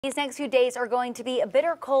These next few days are going to be a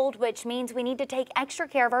bitter cold, which means we need to take extra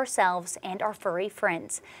care of ourselves and our furry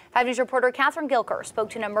friends. 5 News reporter Catherine Gilker spoke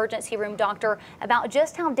to an emergency room doctor about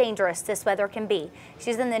just how dangerous this weather can be.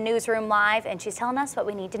 She's in the newsroom live and she's telling us what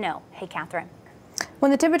we need to know. Hey, Catherine. When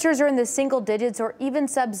the temperatures are in the single digits or even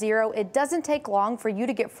sub-zero, it doesn't take long for you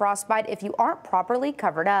to get frostbite if you aren't properly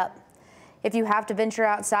covered up. If you have to venture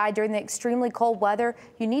outside during the extremely cold weather,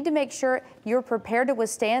 you need to make sure you're prepared to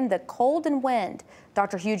withstand the cold and wind.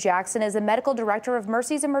 Dr. Hugh Jackson is the medical director of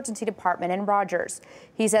Mercy's Emergency Department in Rogers.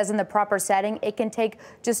 He says in the proper setting, it can take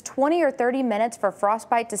just 20 or 30 minutes for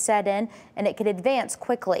frostbite to set in, and it can advance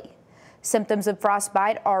quickly. Symptoms of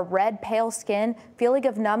frostbite are red, pale skin, feeling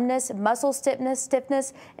of numbness, muscle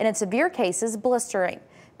stiffness, and in severe cases, blistering.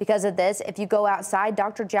 Because of this, if you go outside,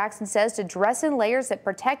 Dr. Jackson says to dress in layers that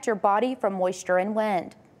protect your body from moisture and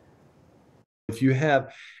wind. If you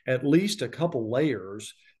have at least a couple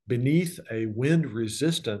layers beneath a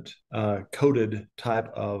wind-resistant coated type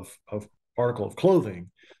of article of clothing,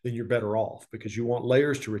 then you're better off, because you want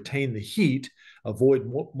layers to retain the heat,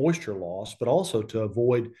 avoid moisture loss, but also to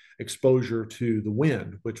avoid exposure to the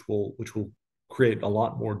wind, which will create a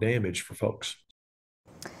lot more damage for folks.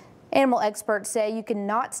 Animal experts say you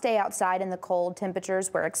cannot stay outside in the cold temperatures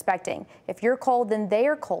we're expecting. If you're cold, then they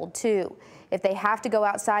are cold too. If they have to go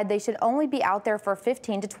outside, they should only be out there for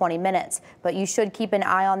 15 to 20 minutes, but you should keep an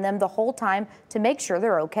eye on them the whole time to make sure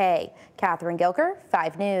they're okay. Catherine Gilker,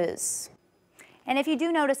 5 News. And if you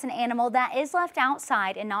do notice an animal that is left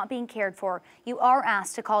outside and not being cared for, you are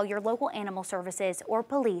asked to call your local animal services or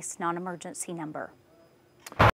police non-emergency number.